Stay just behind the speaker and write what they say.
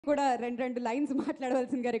కూడా రెండు లైన్స్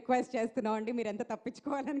మాట్లాడవలసిందిగా రిక్వెస్ట్ చేస్తున్నాం అండి. మీరు ఎంత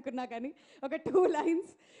తప్పించుకోవాలనుకున్నా కానీ ఒక 2 lines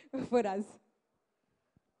ఫర్ us.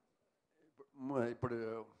 ఇప్పుడు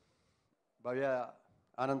భవ్య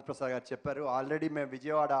ఆనంద్ ప్రసాద్ గారు చెప్పారు. ఆల్రెడీ మేము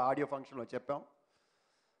విజయవాడ ఆడియో ఫంక్షన్లో చెప్పాం.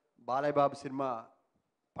 బాలయ్య బాబు సినిమా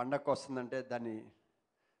పండగకు వస్తుందంటే దాన్ని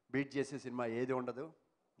బీట్ చేసే సినిమా ఏది ఉండదు.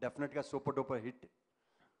 డెఫినెట్గా సూపర్ డూపర్ హిట్.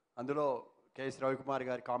 అందులో రవి కుమార్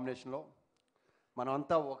గారి కాంబినేషన్లో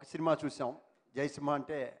మనమంతా ఒక సినిమా చూసాం. సింహ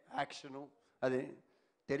అంటే యాక్షను, అది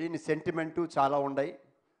తెలియని సెంటిమెంటు చాలా ఉన్నాయి.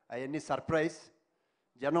 అవన్నీ సర్ప్రైజ్.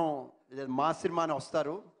 జనం మా సినిమాని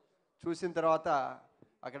వస్తారు, చూసిన తర్వాత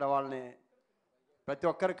అక్కడ వాళ్ళని ప్రతి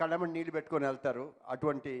ఒక్కరు కళ్ళమని నీళ్ళు పెట్టుకొని వెళ్తారు.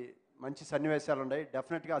 అటువంటి మంచి సన్నివేశాలు ఉన్నాయి.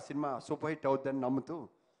 డెఫినెట్గా ఆ సినిమా సూపర్ హిట్ అవుతుందని నమ్ముతూ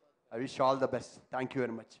I wish all the best. Thank you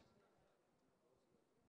very much.